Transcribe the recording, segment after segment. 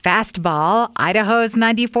Fastball, Idaho's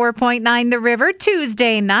 94.9 The River,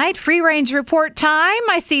 Tuesday night, free range report time.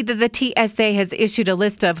 I see that the TSA has issued a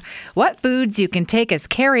list of what foods you can take as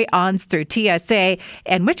carry-ons through TSA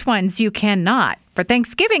and which ones you cannot. For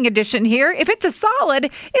Thanksgiving edition here, if it's a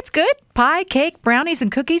solid, it's good. Pie, cake, brownies,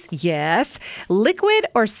 and cookies, yes. Liquid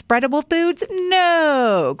or spreadable foods,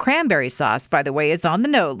 no. Cranberry sauce, by the way, is on the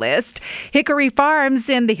no list. Hickory Farms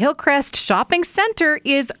in the Hillcrest Shopping Center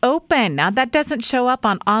is open. Now, that doesn't show up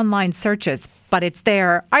on online searches, but it's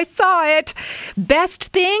there. I saw it. Best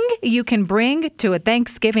thing you can bring to a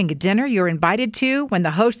Thanksgiving dinner you're invited to when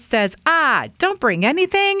the host says, don't bring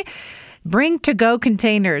anything. Bring to-go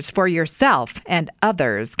containers for yourself and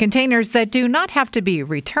others. Containers that do not have to be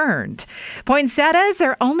returned. Poinsettias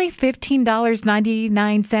are only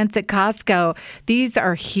 $15.99 at Costco. These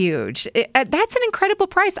are huge. That's an incredible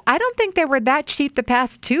price. I don't think they were that cheap the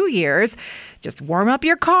past 2 years. Just warm up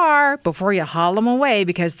your car before you haul them away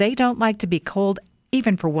because they don't like to be cold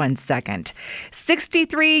even for 1 second.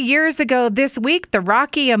 63 years ago this week, the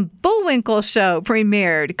Rocky and Bullwinkle show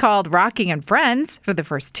premiered, called Rocky and Friends for the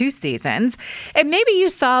first 2 seasons. And maybe you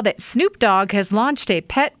saw that Snoop Dogg has launched a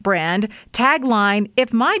pet brand tagline,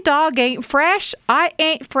 "If my dog ain't fresh, I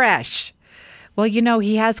ain't fresh." Well, you know,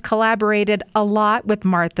 he has collaborated a lot with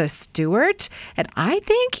Martha Stewart, and I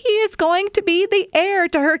think he is going to be the heir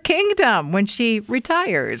to her kingdom when she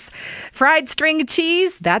retires. Fried string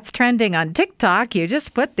cheese, that's trending on TikTok. You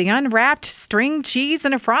just put the unwrapped string cheese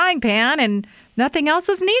in a frying pan and nothing else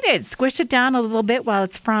is needed. Squish it down a little bit while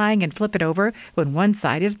it's frying and flip it over when one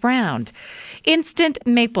side is browned. Instant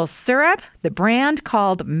maple syrup, the brand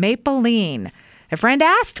called Mapeline. A friend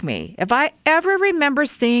asked me if I ever remember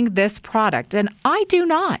seeing this product, and I do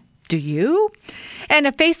not. Do you? And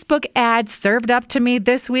a Facebook ad served up to me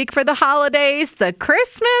this week for the holidays, the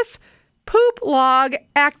Christmas Poop Log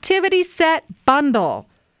Activity Set Bundle,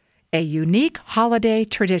 a unique holiday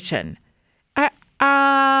tradition.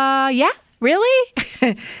 Yeah, really?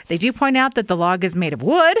 They do point out that the log is made of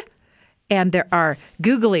wood, and there are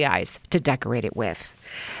googly eyes to decorate it with.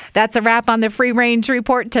 That's a wrap on the Free Range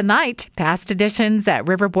Report tonight. Past editions at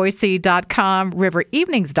riverboise.com,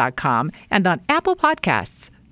 riverevenings.com, and on Apple Podcasts.